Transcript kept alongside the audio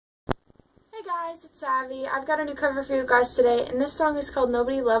Guys, it's Savvy. I've got a new cover for you guys today, and this song is called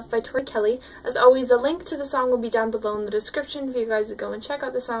Nobody Loved by Tori Kelly. As always, the link to the song will be down below in the description for you guys to go and check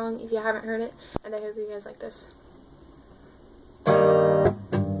out the song if you haven't heard it, and I hope you guys like this.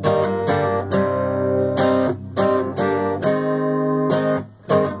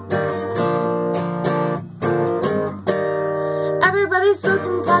 Everybody's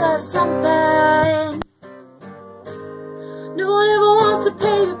looking for that something. No one ever wants to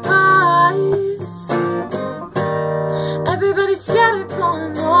pay the price. Everybody's scared of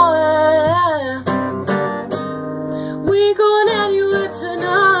going nowhere. We ain't going anywhere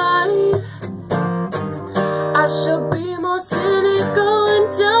tonight. I should be more cynical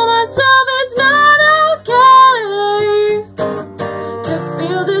and tell myself it's not okay to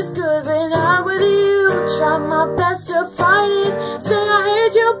feel this good when I'm with you. Try my best to fight it. Say I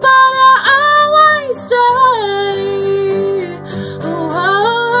hate you, but I always stay.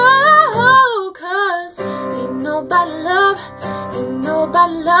 Oh, cause ain't nobody love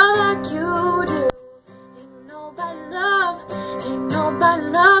like you do. Ain't nobody love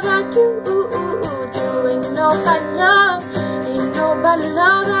like you do. Ain't nobody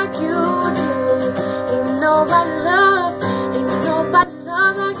love like you do. Ain't nobody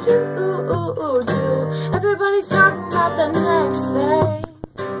love like you do. Everybody's talking about the next thing.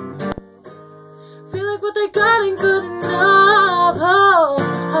 Feel like what they got ain't good enough. Oh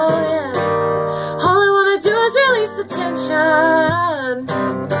yeah. All I wanna do is release the tension.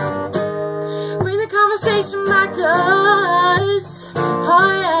 Bring the conversation back to us. Oh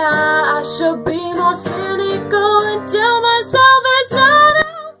yeah. I should be more cynical and tell myself it's not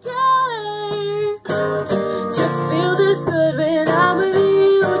okay to feel this good when I'm with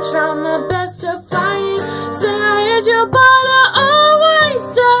you. Try my best to fight it. Say I hate you, but I always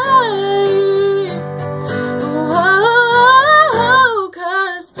stay. Oh,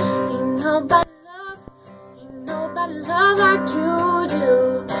 cause ain't nobody love like you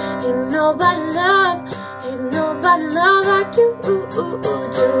do. Ain't nobody love like you do.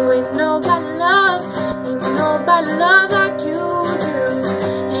 Ain't nobody love like you do. Ain't nobody love like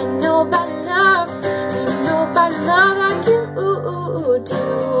you do.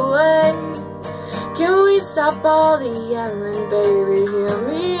 Can we stop all the yelling, baby? Hear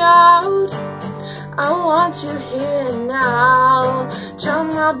me out. I want you here now. Try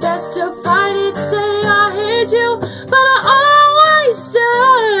my best to fight it. Say I hate you, but I always stay.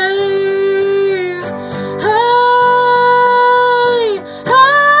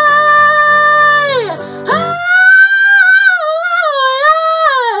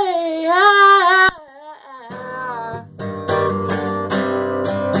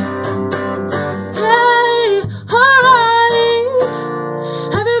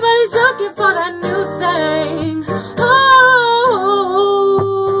 For that new thing.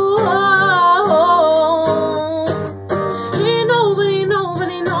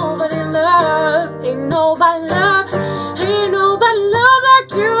 Ain't nobody love. Ain't nobody love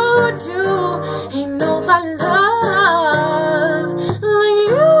like you do. Ain't nobody love like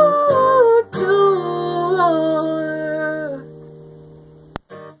you do.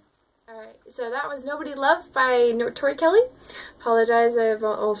 Alright, so that was Nobody Loved by Tori Kelly. Apologize, I've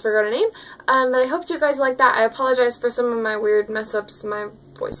almost forgot her name. But I hope you guys like that. I apologize for some of my weird mess ups. My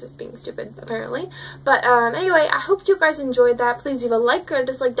voice is being stupid, apparently. But anyway, I hope you guys enjoyed that. Please leave a like or a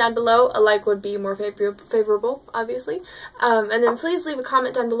dislike down below. A like would be more favorable, obviously. And then please leave a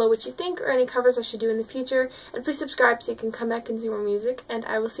comment down below what you think or any covers I should do in the future. And please subscribe so you can come back and see more music. And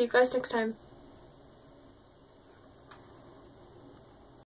I will see you guys next time.